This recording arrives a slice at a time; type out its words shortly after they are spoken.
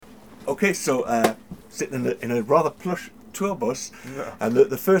Okay, so sitting in a rather plush tour bus, Yeah. and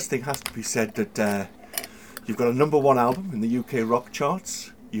the first thing has to be said that you've got a #1 album in the UK rock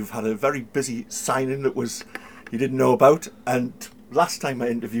charts. You've had a very busy signing that you didn't know about, and last time I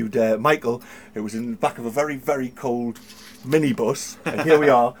interviewed Michael, it was in the back of a very, very cold minibus, and here we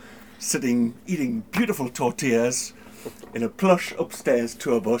are, sitting, eating beautiful tortillas in a plush upstairs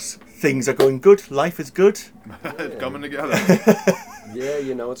tour bus. Things are going good, life is good. It's coming together. Yeah,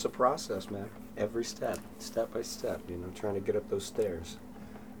 it's a process, man. Every step by step, trying to get up those stairs.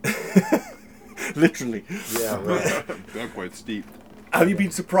 Literally. Yeah, right. They're quite steep. Have you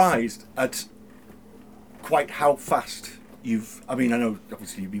been surprised at quite how fast I know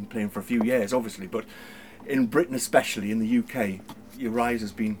obviously you've been playing for a few years, obviously, but in Britain especially, in the UK, your rise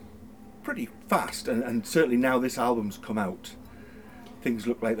has been pretty fast, and certainly now this album's come out, things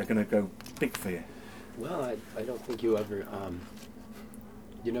look like they're going to go big for you. Well, I don't think you ever,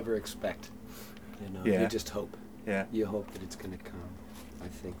 you never expect, Yeah. You just hope. Yeah. You hope that it's going to come. I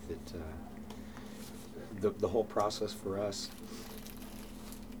think that the whole process for us,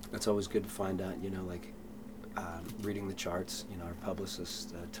 it's always good to find out, reading the charts, our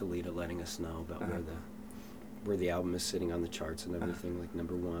publicist, Toledo, letting us know about where the album is sitting on the charts and everything, like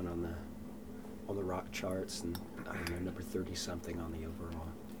 #1 on the rock charts, and I don't know, number 30 something on the overall.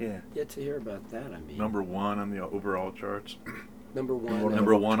 Yeah. Yet to hear about that, I mean. #1 on the overall charts. #1.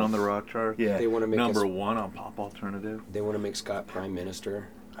 #1 on the rock chart. Yeah. They want to make #1 on pop alternative. They want to make Scott Prime Minister.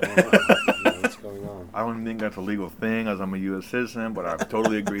 I don't know, what's going on. I don't think that's a legal thing, as I'm a U.S. citizen, but I've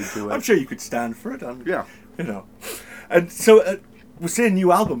totally agreed to it. I'm sure you could stand for it. Yeah. And so we're saying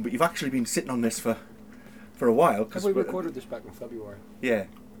new album, but you've actually been sitting on this for a while. Because we recorded this back in February. Yeah.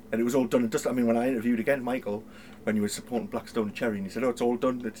 And it was all done and dusted. I mean, when I interviewed again Michael, when you were supporting Blackstone and Cherry, and he said, it's all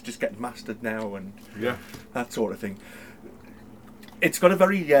done, it's just getting mastered now, and that sort of thing. It's got a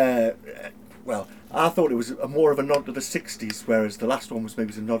very, I thought it was more of a nod to the 60s, whereas the last one was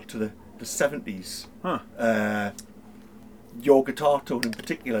maybe a nod to the 70s. Huh. Your guitar tone in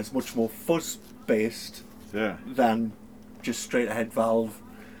particular is much more fuzz-based than just straight-ahead valve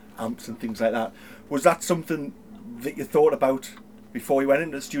amps and things like that. Was that something that you thought about before you went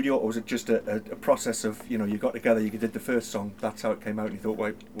into the studio, or was it just a process of, you got together, you did the first song, that's how it came out, and you thought,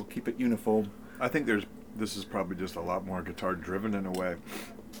 right, we'll keep it uniform? I think this is probably just a lot more guitar-driven in a way.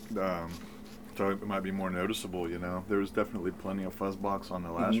 So it might be more noticeable, There was definitely plenty of fuzzbox on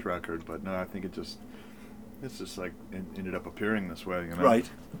the last record, but no, I think it's just like it ended up appearing this way, Right.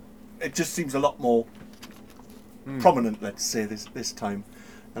 It just seems a lot more prominent, let's say, this time.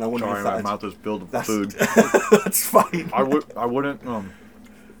 And I wonder Sorry, if my mouth is filled with food. That's fine. I wouldn't.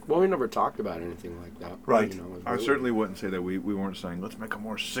 Well, we never talked about anything like that. Right. I certainly wouldn't say that we weren't saying, let's make a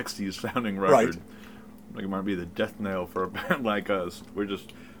more 60s sounding record. Right. Like it might be the death knell for a band like us. We're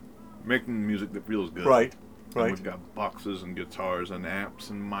just making music that feels good. Right. And we've got boxes and guitars and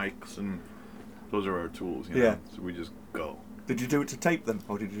amps and mics, and those are our tools. Yeah. So we just go. Did you do it to tape them,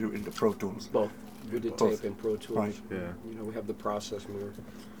 or did you do it into Pro Tools? Both. We did tape and Pro Tools. Right. Yeah. We have the process, and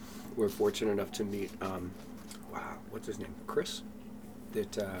we're fortunate enough to meet, what's his name? Chris,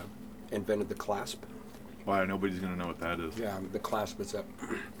 that invented the clasp. Why, nobody's going to know what that is. Yeah, the clasp is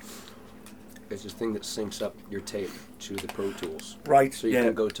it's this thing that syncs up your tape to the Pro Tools. Right. So you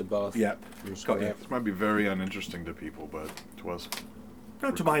can go to both. Yeah. Got you. This might be very uninteresting to people, but to us...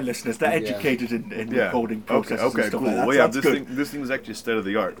 No, to my listeners, they're educated in recording processes Okay, and stuff cool. like that. Well, yeah, so this thing is actually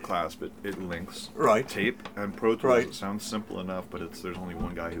state-of-the-art clasp. It links tape and Pro Tools. Right. It sounds simple enough, but there's only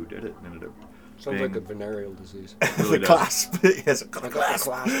one guy who did it, and ended up Sounds like a venereal disease. Really the clasp. Yes, a I got clasp.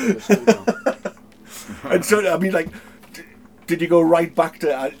 the clasp in the studio. And so, I mean, like, did you go right back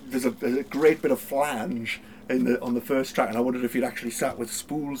to? There's a great bit of flange on the first track, and I wondered if you'd actually sat with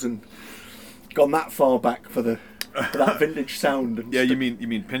spools and gone that far back for that vintage sound. And yeah, stuff. you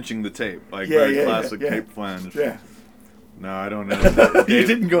mean pinching the tape, like very classic yeah. tape flange. Yeah. No, I don't know. You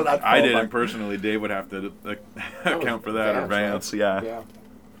didn't go that far I didn't back. personally. Dave would have to account for that, or Vance. Yeah.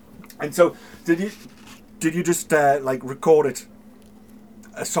 And so, did you just record it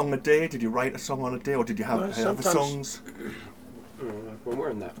a song a day? Did you write a song on a day, or did you have other songs? When we're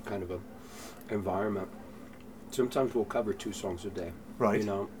in that kind of a environment, sometimes we'll cover 2 songs a day. Right.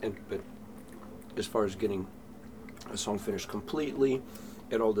 But as far as getting a song finished completely,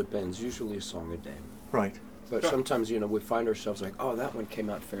 it all depends. Usually a song a day. Right. But sometimes, we find ourselves like, oh, that one came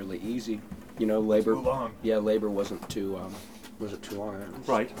out fairly easy. Labor. Too long. Yeah, labor wasn't too long.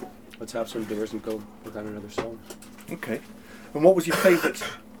 Right. Let's have some beers and go without another song. Okay. And what was your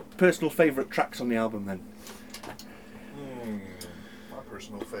personal favourite tracks on the album then? My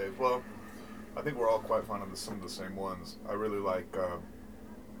personal fave. Well, I think we're all quite fond of some of the same ones. I really like the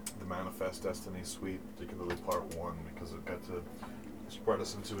Manifest Destiny suite, particularly part 1, because it got to spread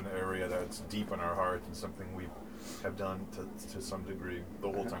us into an area that's deep in our heart and something we have done to some degree the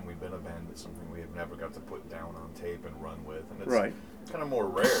whole time we've been a band. It's something we have never got to put down on tape and run with, and it's kind of more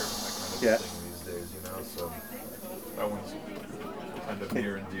rare, that kind of thing these days, you know. So that one's kind of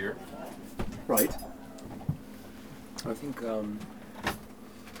near and dear. Right. I think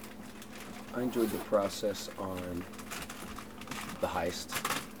I enjoyed the process on the heist.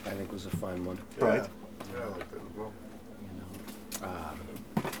 I think was a fun one. Yeah. Right. Yeah, I like that as well. You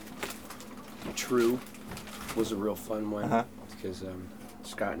know, True was a real fun one because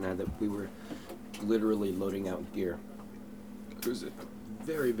Scott and I, that we were literally loading out gear. It was at the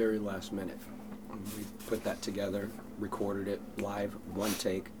very, very last minute. And we put that together, recorded it live, one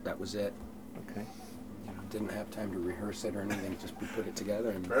take. That was it. Okay. You know, didn't have time to rehearse it or anything. Just we put it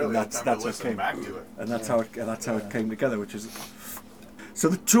together, and Barely that's had time to how it listen came. back to it. And that's how it came together, which is. So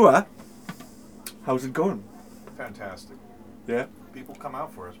the tour, how's it going? Fantastic. Yeah. People come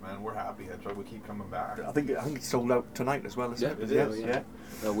out for us, man. We're happy. That's why we keep coming back. I think it's sold out tonight as well, isn't it? it is, is.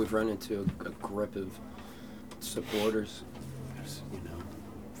 Yeah. We've run into a group of supporters. You know,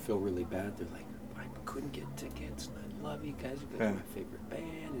 feel really bad. They're like, I couldn't get tickets, and I love you guys. You guys are my favorite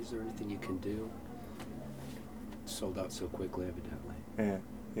band. Is there anything you can do? Sold out so quickly, evidently.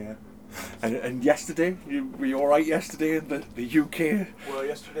 Yeah. And yesterday, were you all right yesterday in the UK? Well,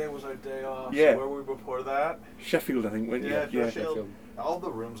 yesterday was our day off. Yeah. So where were we before that? Sheffield, I think, weren't you? Yeah, Sheffield. Sheffield. All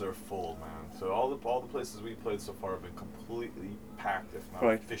the rooms are full, man. So all the places we played so far have been completely packed, if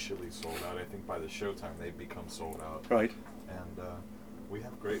not officially sold out. I think by the showtime they've become sold out. Right. And we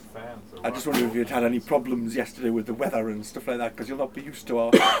have great fans. I just wondered if you'd had any problems yesterday with the weather and stuff like that, because you'll not be used to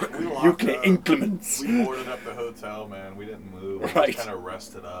our UK inclements. We boarded up the hotel, man. We didn't move. Right. We just kind of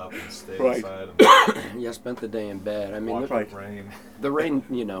rested up and stayed Right. inside and Yeah, spent the day in bed. I mean, watched Right. the rain. the rain.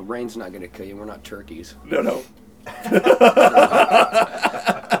 You know, rain's not going to kill you. We're not turkeys. No.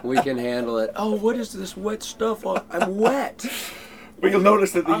 We can handle it. Oh, what is this wet stuff? I'm wet. But you'll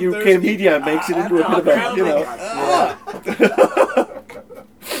notice that the I'm UK thirsty. media makes it into a bit of a, you know.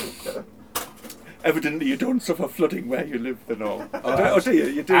 Evidently, you don't suffer flooding where you live, then all. Oh, do you?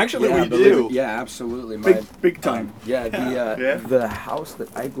 You do. Actually, Yeah, we believe do. it. Yeah, absolutely. Big time. Yeah, Yeah. the house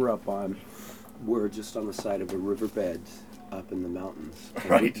that I grew up on, we're just on the side of a riverbed up in the mountains. And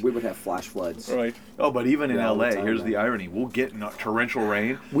Right. We would have flash floods. Right. Oh, but even in Yeah, all the LA, time, here's man. the irony: we'll get torrential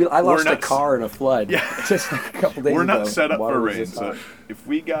rain. I lost We're a not- car in a flood. Yeah. Just like a couple days We're ago. not set up Water for was rain. this So high. if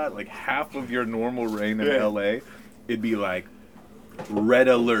we got like half of your normal rain in Yeah. LA, it'd be like red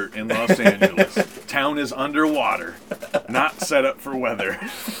alert in Los Angeles. Town is underwater. Not set up for weather.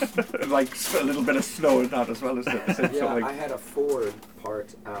 Like a little bit of snow and that as well, isn't it? So Yeah, like- I had a Ford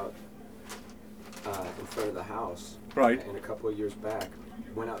parked out in front of the house. Right. And a couple of years back,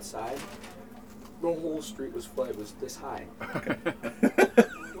 went outside. The whole street was flooded. It was this high.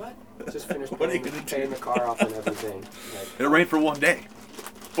 What? Just finished What are you paying, gonna do? paying the car off and everything. Like, It rained for one day.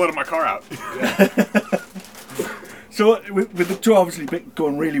 Flooded my car out. So with the tour obviously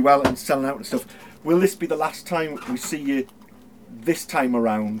going really well and selling out and stuff, will this be the last time we see you this time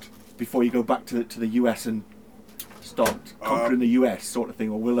around before you go back to the US and start conquering the US sort of thing,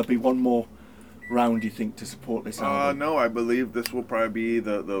 or will there be one more round, you think, to support this album? No, I believe this will probably be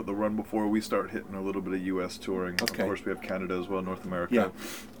the run before we start hitting a little bit of U.S. touring. Okay. Of course, we have Canada as well, North America. Yeah.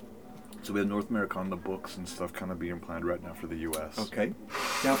 So we have North America on the books and stuff kind of being planned right now for the U.S. Okay.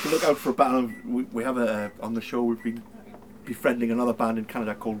 You have to look out for a band. We have on the show, we've been befriending another band in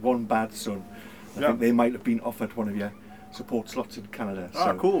Canada called One Bad Son. I think they might have been offered one of your support slots in Canada.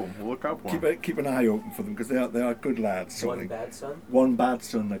 Ah, cool. We'll look out for them. Keep an eye open for them, because they are good lads. So I One think- bad son? One Bad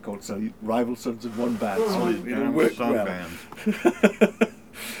Son, they're called. So rival sons and one bad son. It'll Damn work son well. band.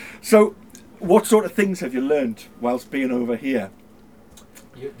 So, what sort of things have you learned whilst being over here?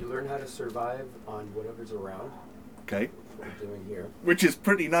 You learn how to survive on whatever's around. Okay. What we're doing here. Which is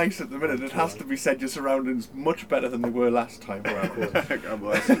pretty nice at the minute. It has to be said, your surroundings much better than they were last time around. God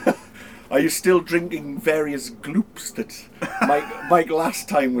bless you. Are you still drinking various gloops that Mike last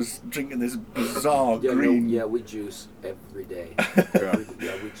time was drinking this bizarre green? We juice every day.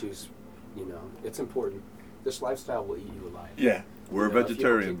 We juice. You know, it's important. This lifestyle will eat you alive. Yeah. We're a You know, if you don't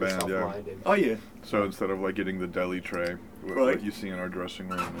vegetarian keep band, yourself yeah. blinded. Oh yeah. So instead of like getting the deli tray, what Right. you see in our dressing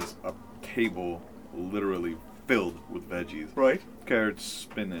room is a table literally filled with veggies. Right. Carrots,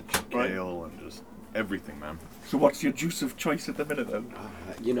 spinach, Right. kale, and just everything, man. So what's your juice of choice at the minute then?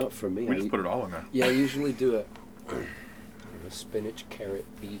 You know, for me, We just put it all in there. I usually do it. Spinach, carrot,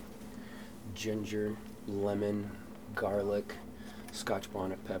 beet, ginger, lemon, garlic, Scotch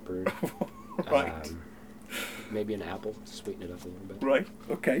bonnet pepper. Right. Maybe an apple to sweeten it up a little bit. Right.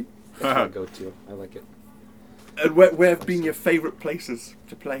 Okay. my go-to. I like it. And where have been your favourite places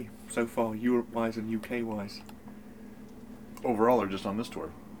to play so far, Europe-wise and UK-wise? Overall, or just on this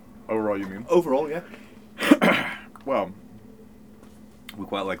tour? Overall, you mean? Overall, yeah. Well, we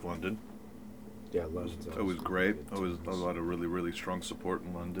quite like London. Yeah, London's It was great. It was a lot of really, really strong support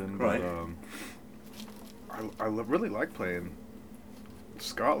in London. Right. But I really like playing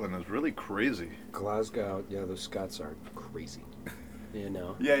Scotland. It's really crazy. Glasgow, yeah, those Scots are crazy. You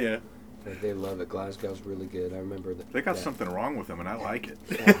know? Yeah. They love it. Glasgow's really good. I remember that. They got something wrong with them, and I like it.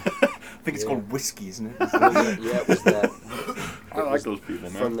 I think it's called whiskey, isn't it? Yeah, it was that. I like those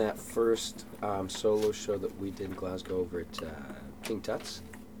people, man. From that first solo show that we did in Glasgow over at King Tut's.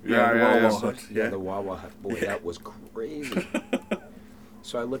 Yeah. The Wawa Hut. Boy, that was crazy.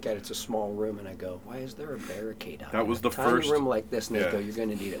 So I look at it, it's a small room, and I go, why is there a barricade out That was the tiny first room like this, and they yeah. go, you're going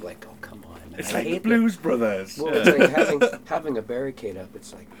to need it. Like, oh, come on, man. It's I like the hate Blues Brothers. Well, it's like having a barricade up.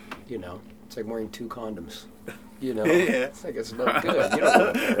 It's like, you know, it's like wearing 2 condoms. You know, it's like it's no good. You don't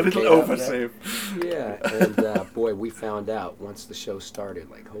want a little oversave. Yeah, and boy, we found out once the show started,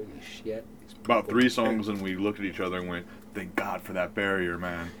 like, holy shit. About 3 songs, and we looked at each other and went, thank God for that barrier,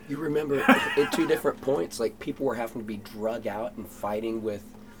 man. You remember at 2 different points, like, people were having to be drug out and fighting with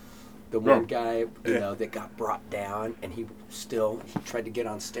the one guy, you know, that got brought down, and he tried to get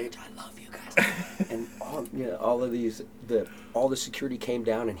on stage. I love you guys. And all the security came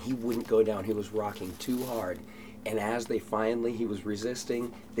down, and he wouldn't go down. He was rocking too hard. And as he was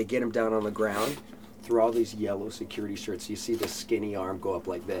resisting, they get him down on the ground. Through all these yellow security shirts, you see this skinny arm go up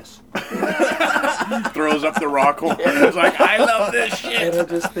like this. Throws up the rock horn. It's like, I love this shit. And I'm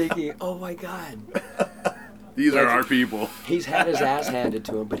just thinking, oh my God. These are our people. He's had his ass handed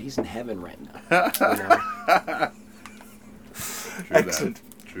to him, but he's in heaven right now. You know? Excellent.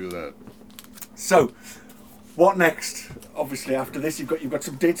 True that. So, what next? Obviously, after this, you've got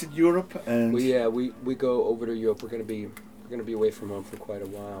some dates in Europe, and we go over to Europe. We're gonna be away from home for quite a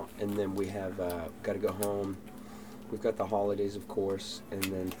while, and then we have got to go home. We've got the holidays, of course, and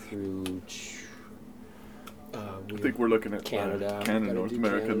then through. I think we're looking at Canada, North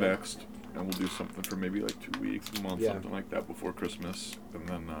America next, and we'll do something for maybe like 2 weeks, a month, something like that before Christmas, and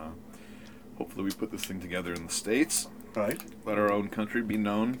then hopefully we put this thing together in the States. Right. Let our own country be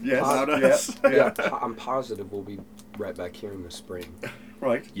known about us. Yeah, I'm positive we'll be right back here in the spring.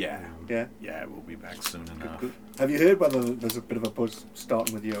 Right. Yeah. Yeah. Yeah, we'll be back soon enough. Good. Have you heard whether there's a bit of a buzz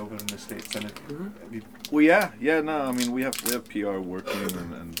starting with you over in the States? Then? Well, yeah. No, I mean we have PR working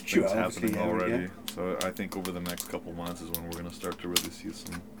and things happening already. Yeah. So I think over the next couple months is when we're going to start to really see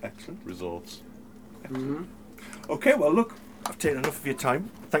some excellent results. Mm-hmm. Okay. Well, look, I've taken enough of your time.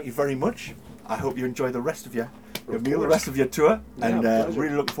 Thank you very much. I hope you enjoy the rest of your meal, the rest of your tour, and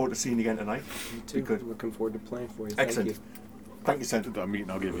really looking forward to seeing you again tonight. Me too. Be good. Looking forward to playing for you. Excellent. Thank you, Sen. At that meeting,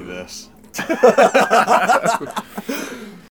 I'll give you this.